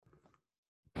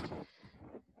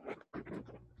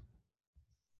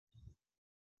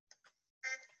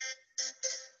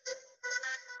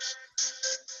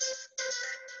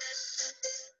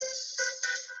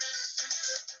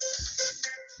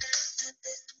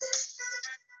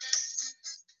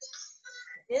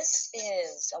This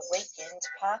is Awakened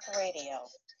Path Radio,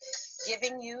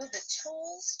 giving you the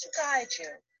tools to guide you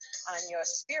on your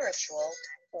spiritual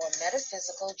or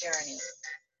metaphysical journey.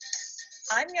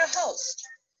 I'm your host,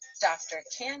 Dr.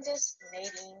 Candace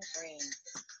Nadine Green.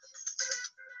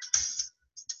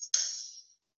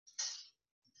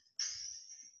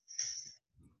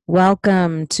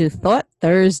 Welcome to Thought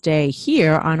Thursday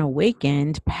here on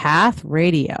Awakened Path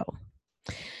Radio.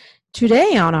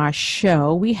 Today on our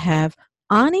show, we have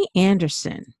Ani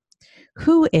Anderson,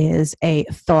 who is a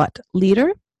thought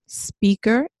leader,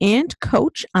 speaker, and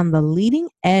coach on the leading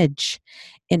edge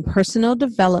in personal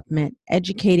development,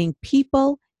 educating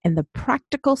people in the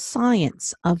practical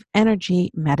science of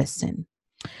energy medicine.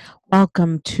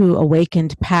 Welcome to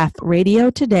Awakened Path Radio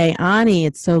today. Ani,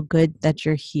 it's so good that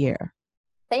you're here.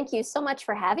 Thank you so much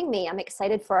for having me. I'm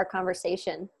excited for our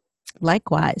conversation.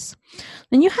 Likewise.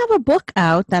 And you have a book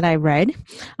out that I read,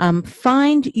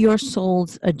 Find Your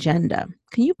Soul's Agenda.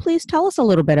 Can you please tell us a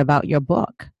little bit about your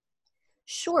book?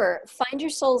 Sure. Find Your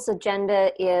Soul's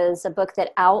Agenda is a book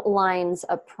that outlines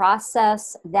a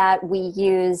process that we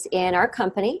use in our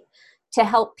company to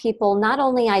help people not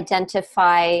only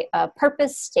identify a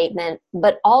purpose statement,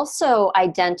 but also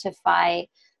identify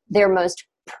their most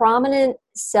prominent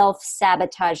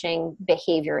self-sabotaging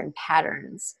behavior and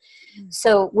patterns.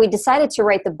 So we decided to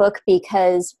write the book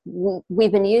because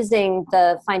we've been using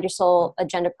the Find Your Soul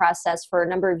Agenda process for a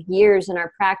number of years in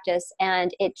our practice,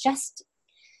 and it just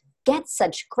gets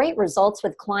such great results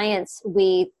with clients.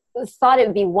 We thought it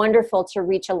would be wonderful to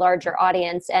reach a larger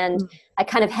audience. And I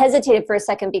kind of hesitated for a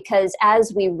second because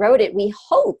as we wrote it, we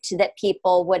hoped that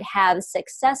people would have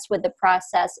success with the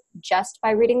process just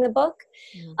by reading the book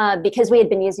because we had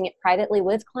been using it privately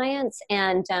with clients.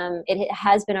 And it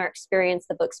has been our experience,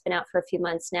 the book's been out for a few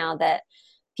months now, that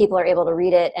people are able to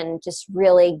read it and just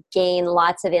really gain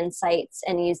lots of insights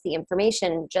and use the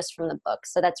information just from the book.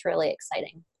 So that's really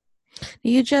exciting.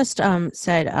 You just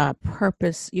said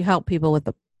purpose. You help people with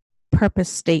the purpose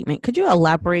statement. Could you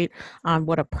elaborate on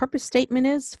what a purpose statement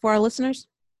is for our listeners?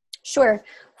 Sure.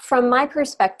 From my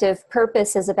perspective,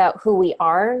 purpose is about who we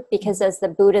are, because as the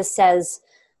Buddha says,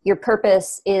 your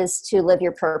purpose is to live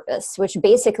your purpose, which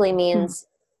basically means,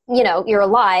 you're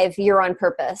alive, you're on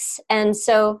purpose. And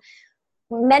so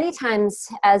many times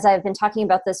as I've been talking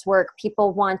about this work,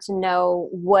 people want to know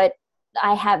what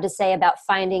I have to say about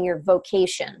finding your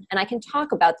vocation. And I can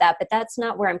talk about that, but that's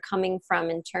not where I'm coming from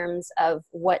in terms of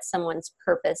what someone's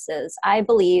purpose is. I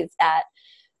believe that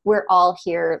we're all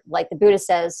here, like the Buddha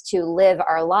says, to live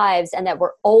our lives and that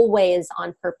we're always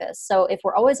on purpose. So if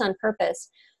we're always on purpose,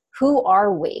 who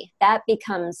are we? That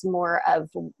becomes more of,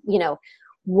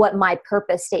 what my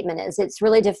purpose statement is. It's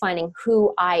really defining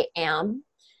who I am.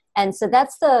 And so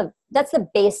that's the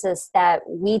basis that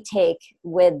we take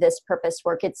with this purpose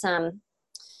work.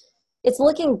 It's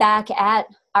looking back at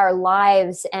our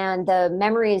lives and the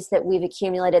memories that we've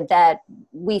accumulated that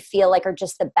we feel like are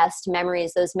just the best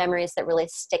memories, those memories that really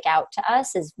stick out to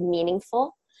us as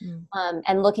meaningful.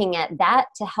 And looking at that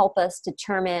to help us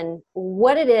determine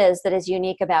what it is that is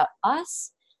unique about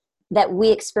us, that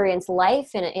we experience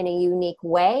life in a unique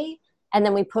way. And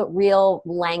then we put real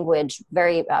language,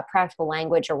 very practical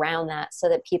language around that so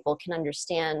that people can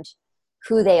understand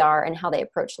who they are and how they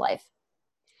approach life.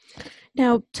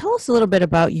 Now, tell us a little bit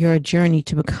about your journey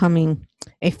to becoming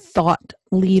a thought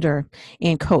leader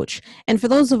and coach. And for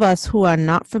those of us who are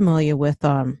not familiar with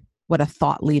what a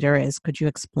thought leader is, could you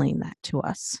explain that to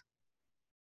us?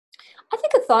 I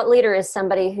think a thought leader is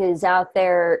somebody who's out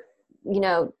there,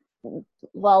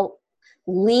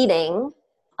 leading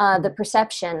the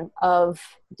perception of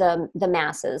the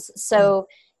masses. So,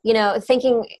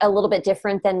 thinking a little bit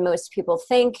different than most people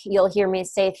think. You'll hear me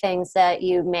say things that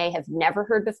you may have never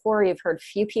heard before. You've heard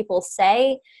few people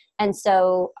say. And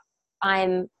so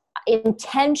I'm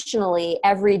intentionally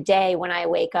every day when I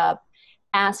wake up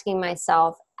asking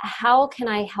myself, how can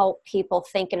I help people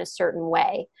think in a certain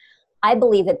way? I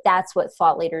believe that that's what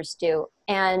thought leaders do.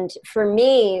 And for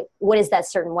me, what is that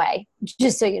certain way?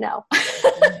 Just so you know.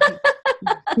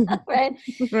 Right.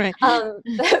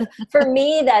 For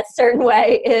me, that certain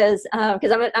way is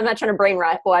because I'm not trying to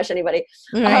brainwash anybody.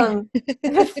 Right.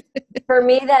 For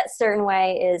me, that certain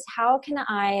way is how can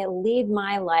I lead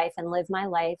my life and live my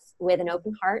life with an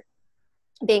open heart,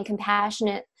 being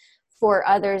compassionate for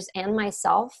others and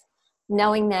myself,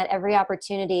 knowing that every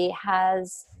opportunity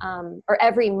has, or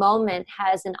every moment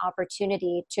has an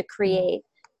opportunity to create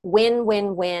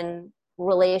win-win-win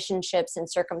relationships and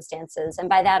circumstances. And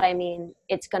by that, I mean,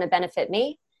 it's going to benefit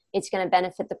me. It's going to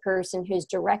benefit the person who's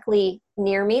directly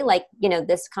near me. Like,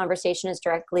 this conversation is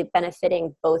directly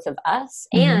benefiting both of us.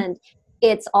 Mm-hmm. And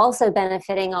it's also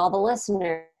benefiting all the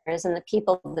listeners and the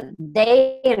people that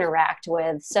they interact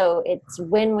with. So it's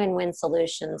win-win-win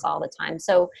solutions all the time.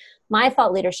 So my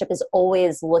thought leadership is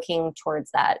always looking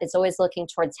towards that. It's always looking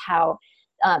towards how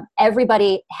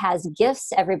everybody has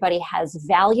gifts, everybody has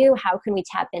value. How can we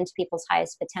tap into people's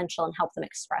highest potential and help them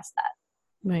express that?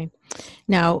 Right.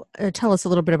 Now, tell us a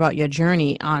little bit about your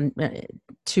journey on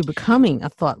to becoming a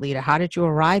thought leader. How did you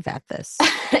arrive at this?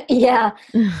 Yeah.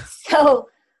 So,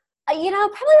 probably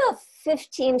about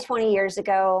 15, 20 years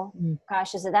ago.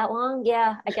 Gosh, is it that long?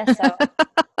 Yeah, I guess so.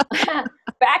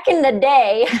 Back in the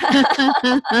day,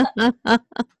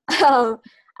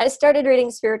 I started reading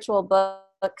spiritual books.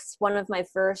 One of my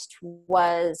first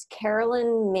was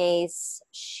Carolyn Myss.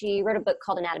 She wrote a book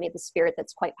called Anatomy of the Spirit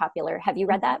that's quite popular. Have you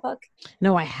read that book?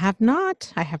 No, I have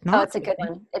not. Oh, it's a good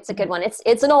one. It's a good one.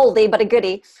 It's an oldie, but a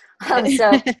goodie.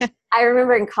 So I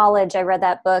remember in college, I read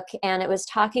that book, and it was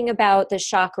talking about the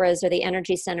chakras or the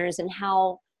energy centers and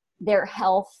how their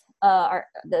health,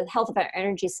 the health of our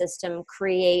energy system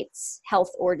creates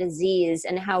health or disease,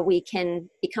 and how we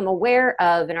can become aware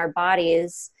of in our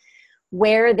bodies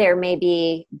where there may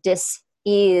be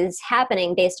dis-ease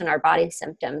happening based on our body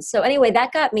symptoms. So anyway,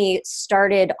 that got me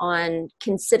started on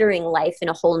considering life in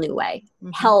a whole new way,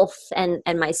 health and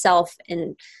myself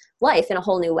and life in a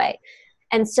whole new way.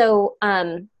 And so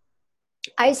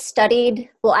I studied,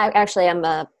 I'm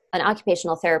an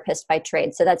occupational therapist by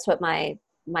trade. So that's what my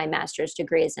master's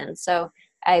degree is in. So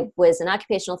I was an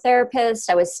occupational therapist.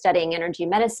 I was studying energy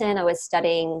medicine. I was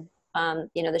studying,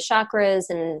 the chakras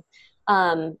and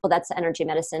that's energy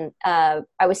medicine. I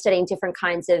was studying different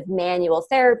kinds of manual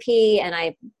therapy, and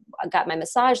I got my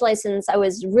massage license. I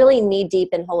was really knee deep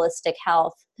in holistic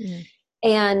health.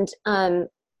 And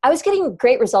I was getting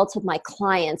great results with my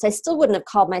clients. I still wouldn't have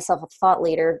called myself a thought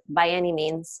leader by any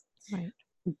means. Right.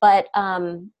 But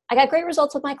I got great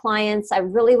results with my clients. I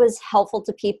really was helpful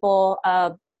to people,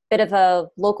 a bit of a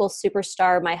local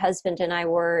superstar. My husband and I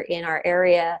were in our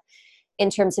area in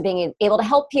terms of being able to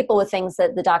help people with things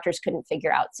that the doctors couldn't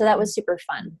figure out. So that was super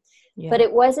fun. Yeah. But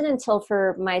it wasn't until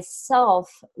for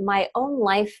myself, my own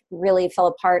life really fell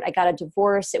apart. I got a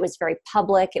divorce. It was very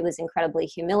public. It was incredibly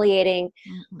humiliating.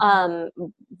 The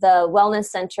wellness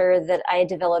center that I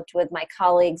developed with my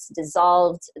colleagues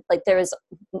dissolved. Like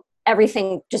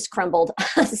everything just crumbled.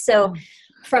 So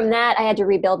from that, I had to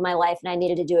rebuild my life, and I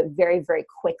needed to do it very, very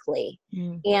quickly.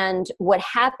 And what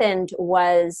happened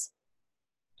was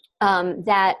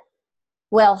to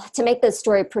make the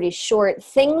story pretty short,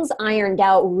 things ironed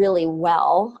out really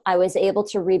well. I was able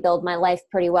to rebuild my life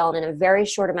pretty well in a very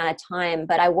short amount of time,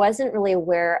 but I wasn't really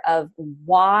aware of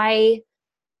why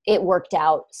it worked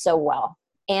out so well.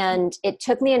 And it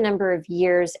took me a number of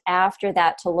years after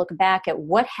that to look back at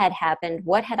what had happened,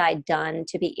 what had I done,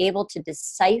 to be able to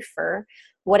decipher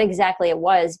what exactly it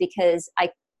was, because I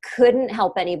couldn't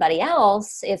help anybody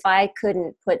else if I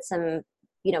couldn't put some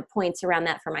points around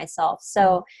that for myself.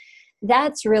 So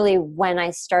that's really when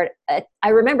I started. I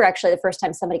remember actually the first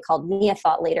time somebody called me a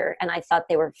thought leader, and I thought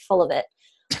they were full of it.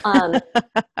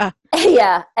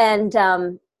 Yeah. And,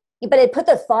 but it put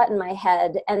the thought in my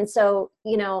head. And so,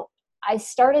 I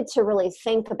started to really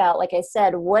think about, like I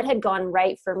said, what had gone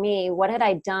right for me? What had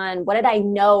I done? What did I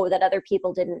know that other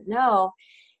people didn't know?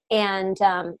 And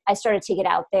I started to get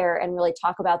out there and really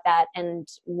talk about that. And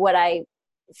what I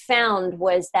found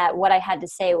was that what I had to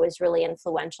say was really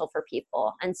influential for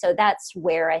people. And so that's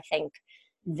where I think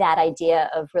that idea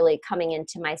of really coming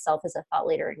into myself as a thought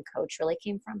leader and coach really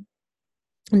came from.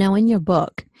 Now, in your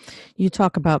book, you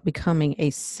talk about becoming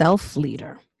a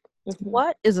self-leader.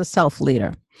 What is a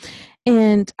self-leader?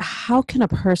 And how can a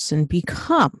person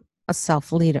become a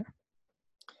self-leader?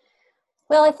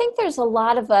 Well, I think there's a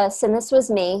lot of us, and this was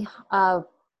me,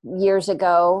 years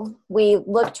ago, we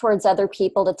look towards other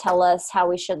people to tell us how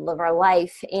we should live our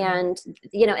life. And,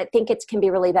 I think it can be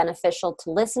really beneficial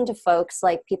to listen to folks,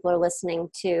 like people are listening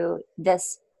to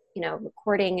this,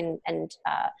 recording and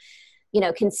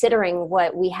considering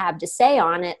what we have to say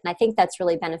on it. And I think that's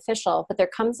really beneficial. But there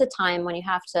comes a time when you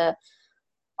have to,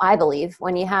 I believe,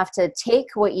 when you have to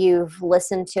take what you've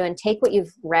listened to and take what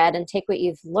you've read and take what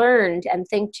you've learned and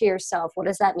think to yourself, what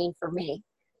does that mean for me?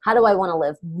 How do I want to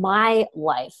live my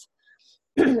life?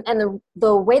 And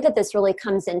the way that this really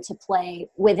comes into play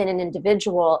within an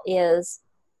individual is,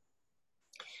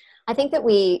 I think that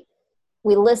we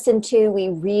listen to, we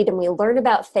read, and we learn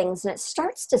about things, and it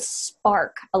starts to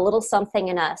spark a little something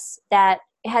in us that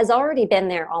has already been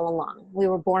there all along. We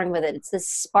were born with it. It's this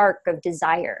spark of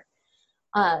desire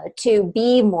to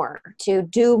be more, to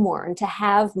do more, and to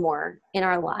have more in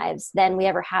our lives than we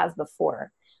ever have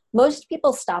before. Most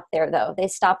people stop there, though. They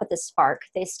stop at the spark.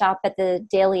 They stop at the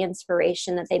daily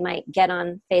inspiration that they might get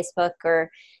on Facebook or,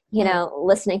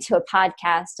 listening to a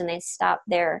podcast, and they stop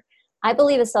there. I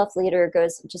believe a self-leader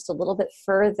goes just a little bit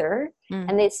further,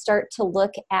 and they start to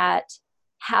look at,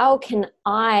 how can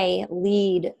I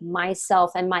lead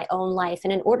myself and my own life?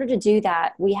 And in order to do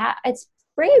that, it's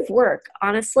brave work.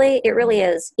 Honestly, it really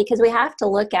is, because we have to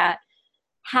look at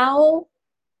how,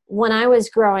 when I was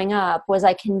growing up, was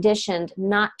I conditioned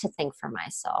not to think for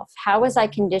myself? How was I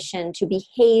conditioned to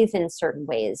behave in certain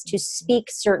ways, to speak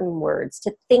certain words,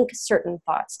 to think certain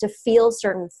thoughts, to feel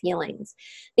certain feelings?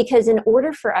 Because in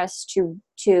order for us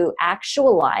to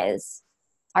actualize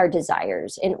our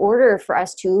desires, in order for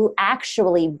us to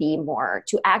actually be more,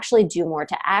 to actually do more,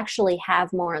 to actually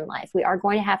have more in life, we are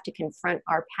going to have to confront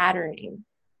our patterning.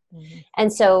 Mm-hmm.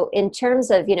 And so in terms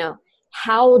of,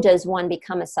 how does one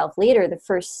become a self-leader? The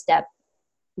first step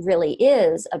really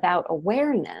is about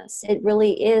awareness. It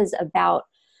really is about,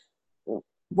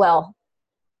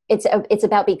 it's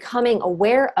about becoming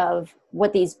aware of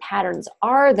what these patterns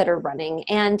are that are running.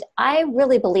 And I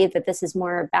really believe that this is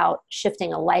more about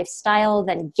shifting a lifestyle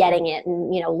than getting it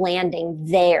and, landing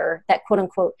there, that quote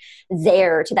unquote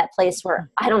there, to that place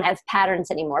where I don't have patterns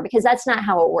anymore, because that's not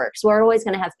how it works. We're always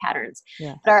going to have patterns,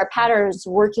 but are our patterns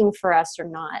working for us or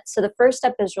not? So the first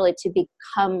step is really to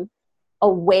become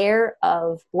aware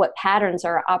of what patterns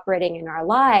are operating in our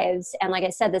lives. And like I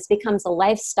said, this becomes a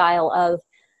lifestyle of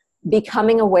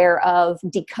becoming aware of,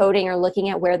 decoding or looking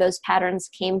at where those patterns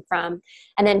came from,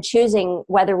 and then choosing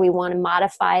whether we want to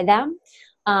modify them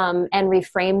and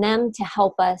reframe them to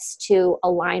help us to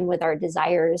align with our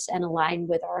desires and align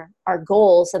with our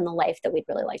goals and the life that we'd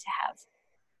really like to have.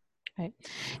 Right.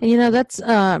 And that's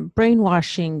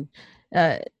brainwashing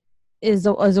is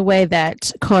a way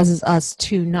that causes us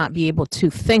to not be able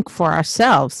to think for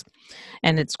ourselves.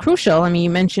 And it's crucial. You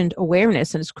mentioned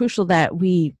awareness, and it's crucial that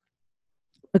we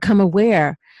become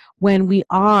aware when we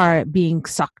are being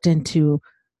sucked into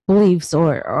beliefs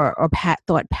or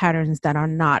thought patterns that are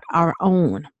not our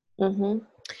own. Mm-hmm.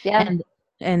 Yeah.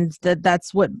 And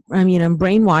that's what,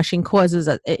 brainwashing causes.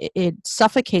 It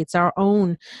suffocates our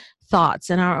own thoughts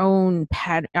and our own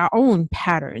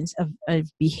patterns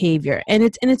of behavior. And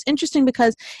it's interesting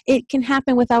because it can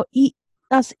happen without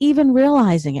us even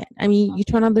realizing it. You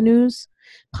turn on the news,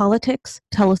 politics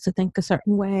tell us to think a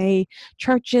certain way,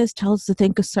 churches tell us to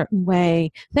think a certain way,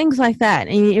 things like that.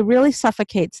 And it really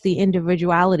suffocates the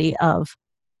individuality of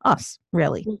us,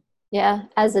 really. Yeah,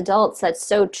 as adults, that's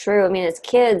so true. As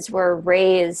kids, we're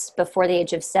raised before the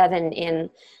age of 7 in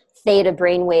theta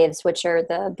brainwaves, which are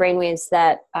the brainwaves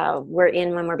that we're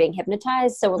in when we're being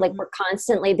hypnotized. So we're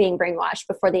constantly being brainwashed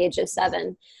before the age of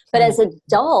 7. But as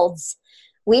adults,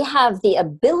 we have the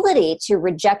ability to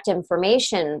reject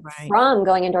information from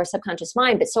going into our subconscious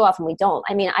mind, but so often we don't.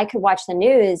 I could watch the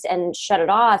news and shut it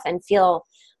off and feel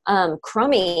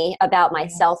crummy about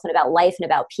myself and about life and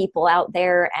about people out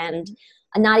there, and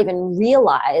not even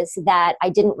realize that I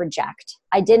didn't reject.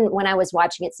 I didn't, when I was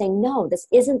watching it, saying, no, this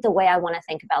isn't the way I want to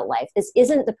think about life. This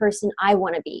isn't the person I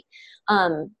want to be.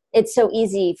 It's so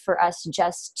easy for us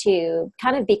just to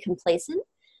kind of be complacent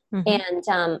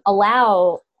and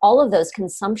allow all of those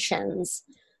consumptions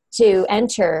to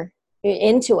enter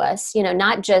into us,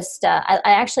 not just, I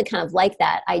actually kind of like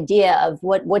that idea of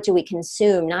what do we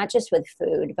consume, not just with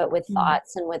food, but with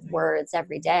thoughts and with words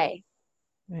every day.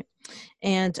 Right.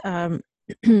 And,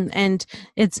 and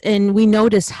we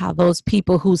notice how those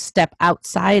people who step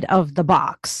outside of the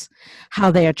box,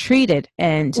 how they are treated,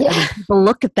 and people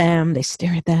look at them, they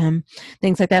stare at them,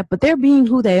 things like that, but they're being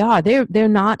who they are. They're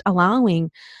not allowing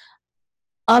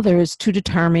others to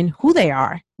determine who they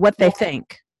are, what they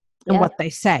think, and what they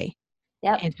say,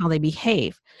 and how they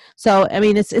behave. So,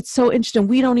 it's so interesting.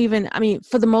 We don't even,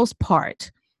 for the most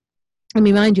part,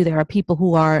 mind you, there are people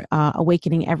who are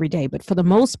awakening every day, but for the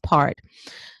most part,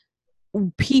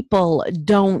 people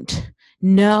don't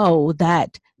know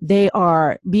that they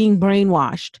are being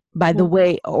brainwashed by the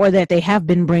way, or that they have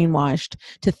been brainwashed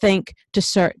to think,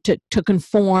 to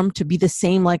conform, to be the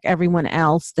same like everyone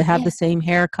else, to have the same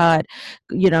haircut,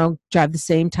 drive the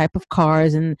same type of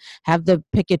cars and have the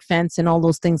picket fence and all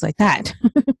those things like that.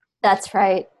 That's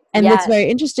right. And it's very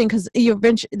interesting because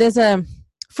there's a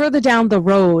further down the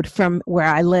road from where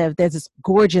I live, there's this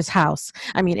gorgeous house.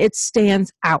 It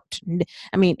stands out.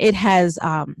 It has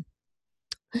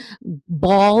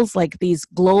balls, like these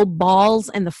globe balls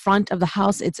in the front of the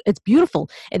house. It's beautiful.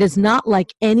 It is not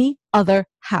like any other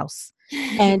house.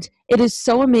 And it is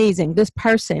so amazing. This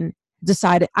person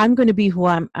decided I'm going to be who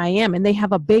I am. And they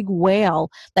have a big whale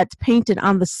that's painted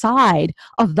on the side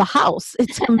of the house.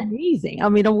 It's amazing. I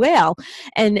mean, a whale.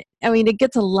 And I mean, it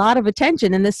gets a lot of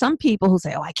attention. And there's some people who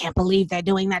say, oh, I can't believe they're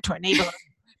doing that to our neighborhood,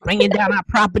 bringing down our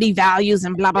property values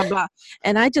and blah, blah, blah.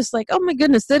 And I just like, oh my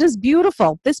goodness, that is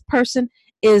beautiful. This person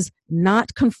is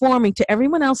not conforming to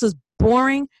everyone else's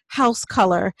boring house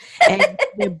color, and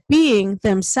they're being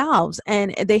themselves,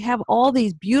 and they have all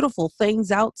these beautiful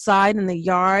things outside in the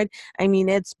yard. I mean,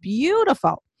 it's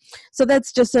beautiful. So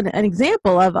that's just an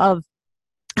example of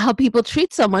how people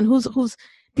treat someone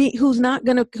who's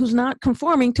not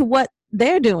conforming to what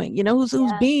they're doing,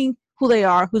 who's being who they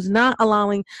are, who's not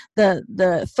allowing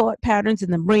the thought patterns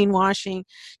and the brainwashing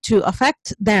to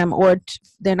affect them, or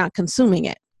they're not consuming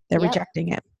it. They're rejecting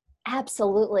it.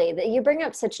 Absolutely. You bring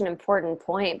up such an important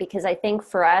point, because I think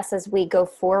for us, as we go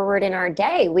forward in our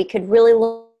day, we could really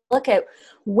look at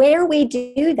where we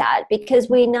do that, because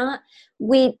we might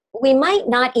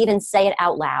not even say it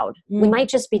out loud. We might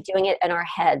just be doing it in our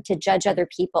head to judge other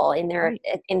people in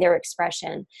their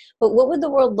expression. But what would the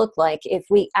world look like if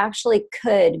we actually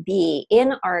could be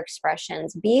in our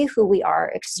expressions, be who we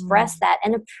are, express that,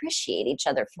 and appreciate each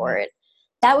other for it?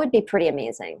 That would be pretty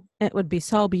amazing. It would be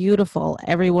so beautiful,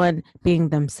 everyone being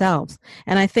themselves.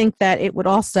 And I think that it would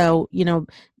also,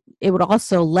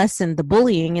 lessen the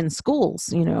bullying in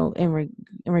schools, in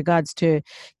regards to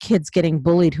kids getting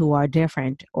bullied who are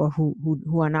different, or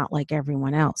who are not like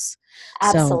everyone else.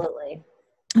 Absolutely.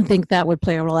 So I think that would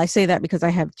play a role. I say that because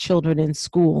I have children in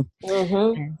school,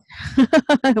 and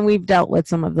we've dealt with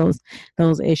some of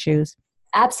those issues.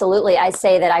 Absolutely. I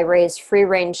say that I raise free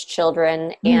range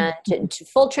children, and to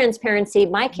full transparency,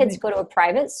 my kids go to a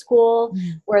private school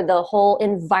where the whole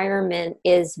environment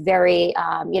is very,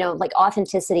 like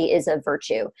authenticity is a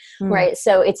virtue, right?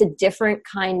 So it's a different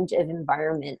kind of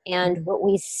environment. And what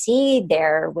we see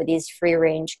there with these free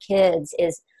range kids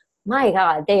is, my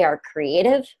God, they are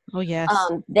creative. Oh, yes.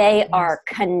 They are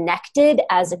connected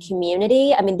as a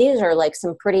community. I mean, these are like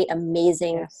some pretty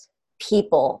amazing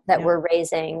people that we're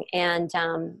raising, and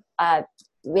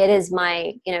it is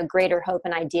my greater hope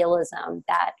and idealism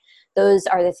that those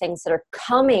are the things that are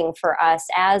coming for us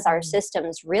as our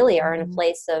systems really are in a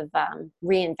place of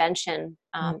reinvention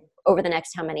over the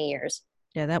next how many years.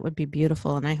 Yeah, that would be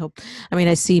beautiful. And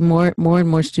I see more and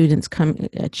more students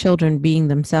children being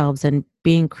themselves and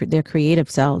being their creative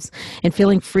selves and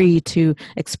feeling free to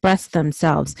express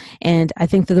themselves. And I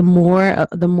think that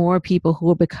the more people who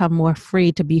will become more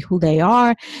free to be who they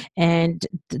are and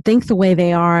think the way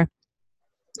they are,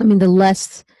 I mean, the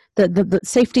less the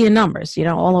safety in numbers,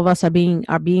 all of us are being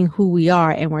who we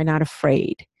are, and we're not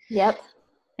afraid. Yep.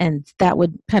 And that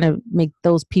would kind of make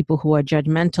those people who are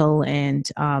judgmental and,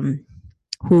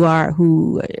 who are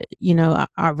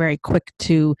very quick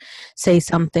to say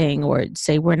something or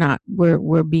say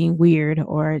we're being weird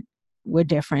or we're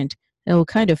different. It will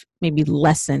kind of maybe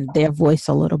lessen their voice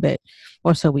a little bit,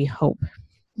 or so we hope.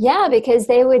 Yeah, because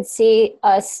they would see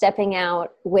us stepping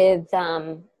out with,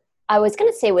 I was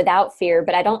going to say without fear,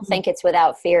 but I don't think it's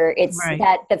without fear. It's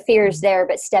that the fear is there,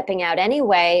 but stepping out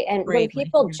anyway. And bravely, when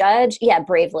people judge,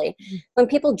 bravely. When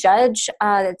people judge,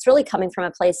 it's really coming from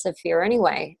a place of fear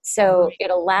anyway. So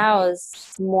it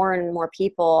allows more and more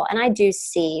people, and I do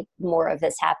see more of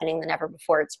this happening than ever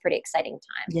before. It's a pretty exciting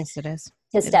time. Yes, it is.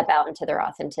 To step out into their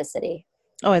authenticity.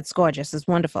 Oh, it's gorgeous. It's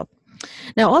wonderful.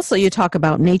 Now, also you talk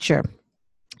about nature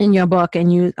in your book,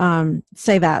 and you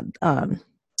say that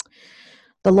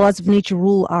the laws of nature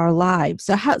rule our lives.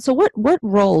 So what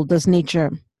role does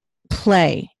nature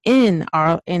play in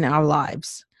our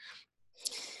lives?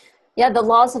 Yeah, the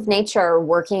laws of nature are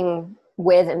working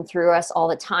with and through us all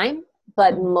the time,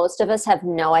 but most of us have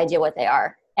no idea what they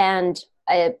are. And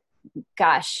again,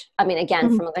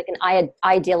 from like an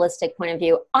idealistic point of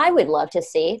view, I would love to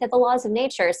see that the laws of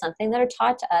nature is something that are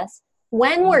taught to us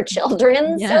when we're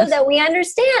children, so that we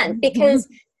understand, because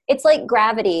it's like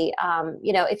gravity.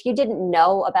 If you didn't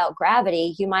know about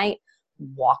gravity, you might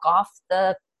walk off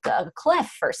the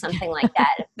cliff or something like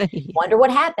that. Wonder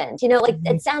what happened.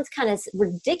 It sounds kind of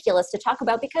ridiculous to talk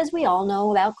about because we all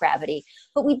know about gravity,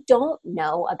 but we don't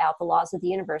know about the laws of the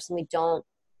universe, and we don't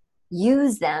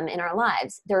use them in our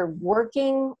lives. They're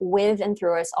working with and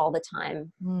through us all the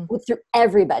time, through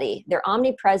everybody. They're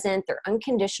omnipresent, they're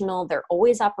unconditional, they're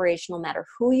always operational, no matter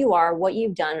who you are, what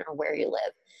you've done, or where you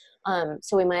live.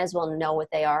 So we might as well know what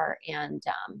they are and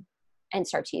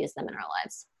start to use them in our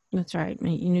lives. That's right.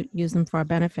 You use them for our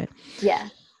benefit. Yeah.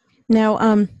 Now,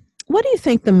 what do you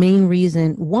think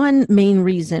one main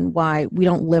reason why we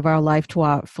don't live our life to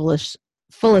our fullest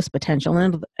potential?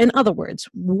 In other words,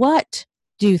 what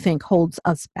do you think holds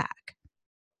us back?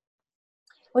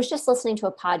 was just listening to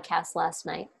a podcast last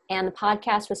night, and the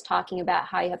podcast was talking about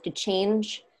how you have to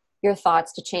change your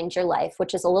thoughts to change your life,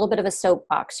 which is a little bit of a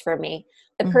soapbox for me.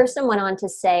 The person went on to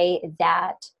say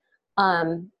that,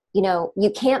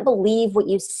 you can't believe what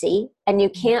you see, and you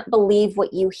can't believe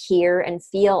what you hear and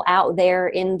feel out there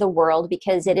in the world,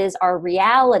 because it is our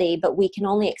reality, but we can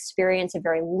only experience a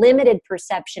very limited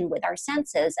perception with our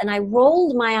senses. And I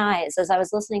rolled my eyes as I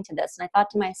was listening to this, and I thought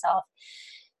to myself,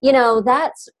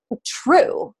 that's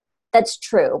true. That's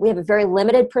true. We have a very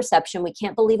limited perception. We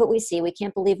can't believe what we see. We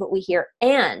can't believe what we hear.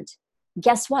 And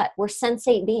guess what? We're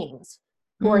sensate beings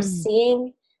who are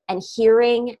seeing and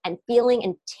hearing and feeling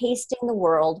and tasting the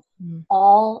world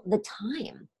all the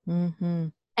time. Mm-hmm.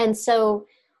 And so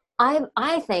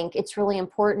I think it's really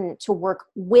important to work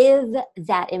with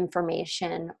that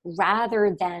information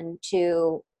rather than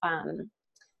to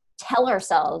tell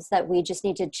ourselves that we just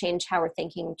need to change how we're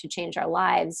thinking to change our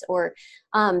lives, or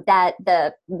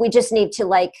we just need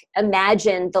to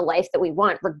imagine the life that we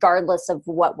want regardless of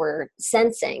what we're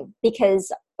sensing,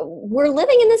 because we're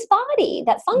living in this body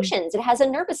that functions. It has a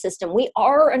nervous system. We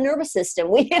are a nervous system.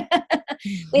 We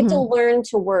have to learn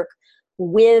to work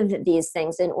with these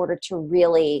things in order to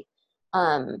really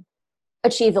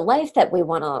achieve the life that we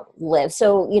want to live.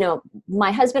 So,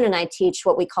 my husband and I teach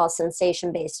what we call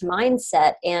sensation-based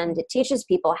mindset, and it teaches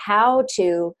people how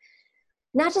to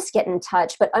not just get in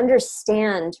touch, but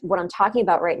understand what I'm talking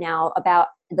about right now about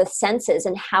the senses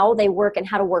and how they work and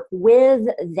how to work with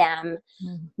them.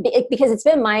 Because it's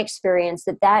been my experience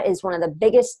that is one of the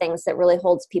biggest things that really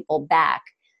holds people back.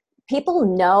 People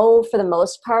know for the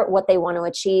most part what they want to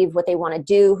achieve, what they want to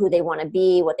do, who they want to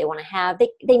be, what they want to have.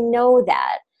 They know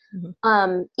that.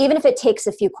 Even if it takes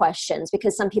a few questions,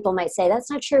 because some people might say,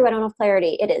 that's not true, I don't have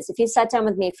clarity. It is. If you sat down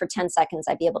with me for 10 seconds,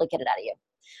 I'd be able to get it out of you.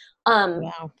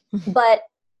 Wow.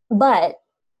 but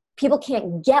people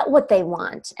can't get what they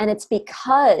want. And it's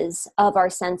because of our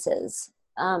senses,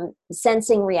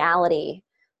 sensing reality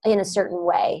in a certain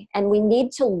way. And we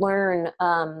need to learn,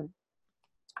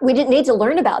 we need to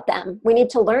learn about them. We need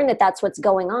to learn that that's what's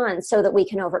going on so that we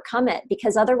can overcome it,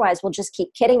 because otherwise we'll just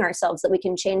keep kidding ourselves that we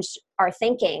can change our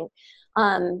thinking.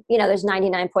 There's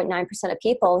 99.9% of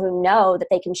people who know that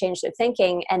they can change their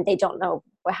thinking, and they don't know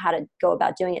how to go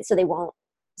about doing it, so they won't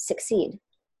succeed.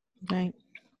 Right.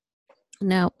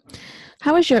 Now,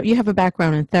 you have a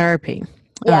background in therapy.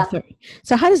 Yeah.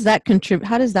 So how does that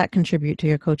contribute to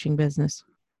your coaching business?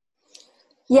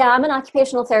 Yeah, I'm an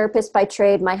occupational therapist by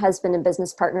trade. My husband and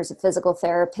business partner is a physical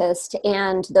therapist.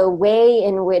 And the way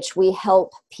in which we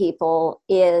help people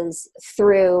is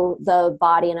through the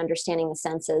body and understanding the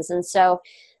senses. And so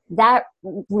that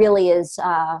really is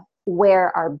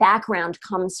where our background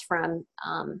comes from.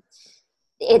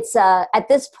 It's at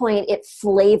this point, it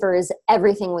flavors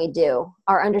everything we do.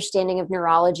 Our understanding of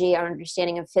neurology, our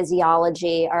understanding of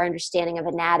physiology, our understanding of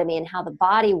anatomy and how the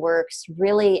body works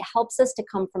really helps us to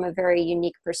come from a very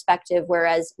unique perspective,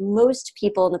 whereas most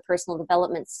people in the personal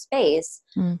development space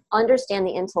understand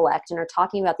the intellect and are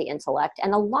talking about the intellect.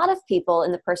 And a lot of people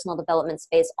in the personal development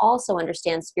space also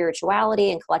understand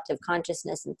spirituality and collective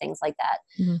consciousness and things like that.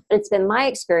 But it's been my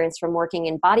experience from working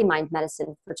in body-mind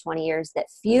medicine for 20 years that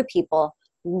few people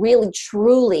really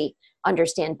truly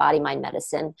understand body-mind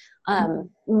medicine.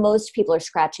 Most people are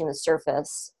scratching the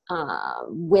surface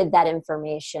with that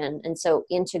information. And so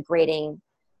integrating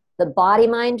the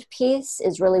body-mind piece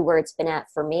is really where it's been at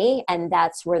for me. And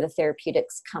that's where the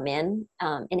therapeutics come in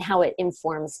and how it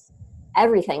informs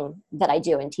everything that I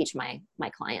do and teach my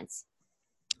clients.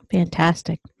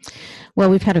 Fantastic. Well,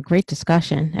 we've had a great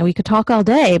discussion, and we could talk all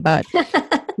day, but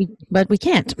we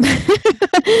can't.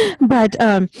 But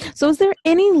so is there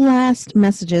any last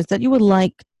messages that you would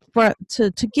like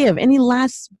to give? Any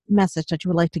last message that you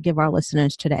would like to give our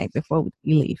listeners today before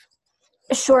we leave?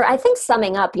 Sure. I think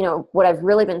summing up, what I've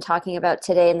really been talking about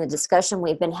today in the discussion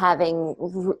we've been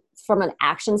having from an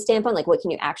action standpoint, like what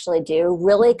can you actually do,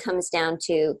 really comes down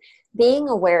to being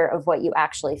aware of what you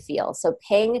actually feel. So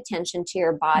paying attention to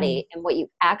your body and what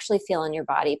you actually feel in your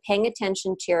body, paying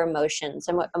attention to your emotions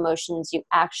and what emotions you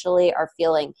actually are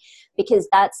feeling, because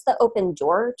that's the open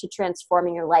door to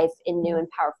transforming your life in new and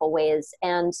powerful ways.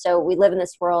 And so we live in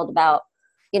this world about,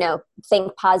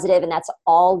 think positive, and that's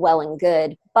all well and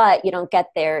good, but you don't get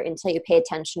there until you pay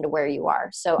attention to where you are.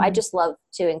 So I just love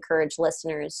to encourage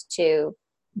listeners to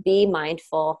be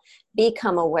mindful,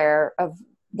 become aware of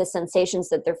the sensations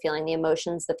that they're feeling, the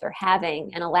emotions that they're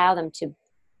having, and allow them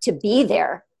to be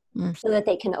there so that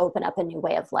they can open up a new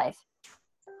way of life.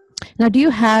 Now, do you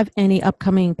have any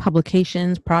upcoming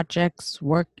publications, projects,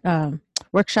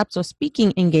 workshops, or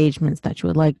speaking engagements that you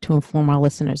would like to inform our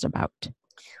listeners about?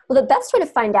 Well, the best way to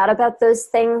find out about those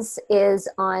things is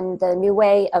on the New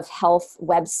Way of Health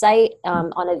website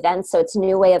on events. So it's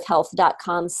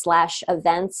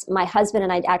newwayofhealth.com/events. My husband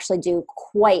and I actually do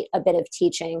quite a bit of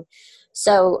teaching.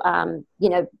 So,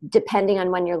 depending on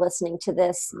when you're listening to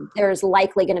this, there's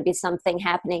likely going to be something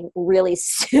happening really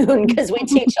soon because we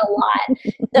teach a lot.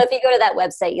 So if you go to that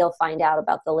website, you'll find out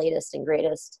about the latest and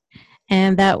greatest.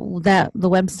 And that the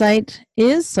website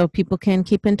is, so people can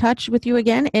keep in touch with you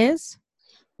again, is?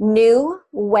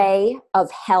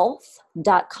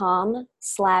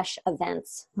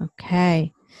 newwayofhealth.com/events.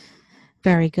 Okay.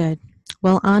 Very good.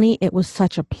 Well, Ani, it was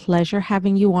such a pleasure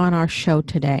having you on our show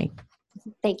today.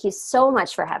 Thank you so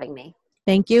much for having me.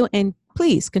 Thank you. And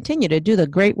please continue to do the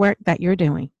great work that you're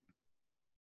doing.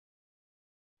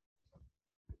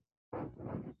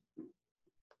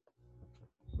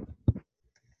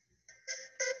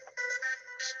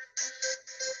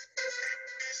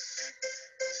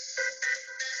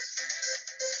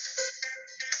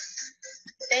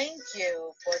 Thank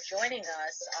you for joining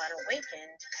us on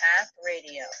Awakened Path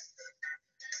Radio.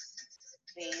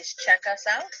 Please check us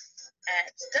out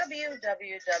at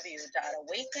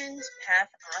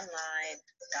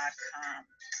www.awakenedpathonline.com.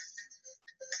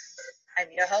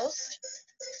 I'm your host,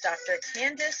 Dr.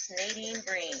 Candice Nadine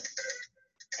Green,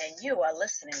 and you are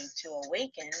listening to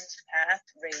Awakened Path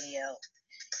Radio,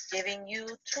 giving you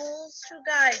tools to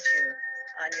guide you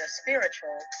on your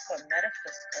spiritual or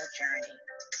metaphysical journey.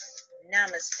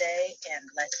 Namaste and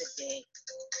blessed day.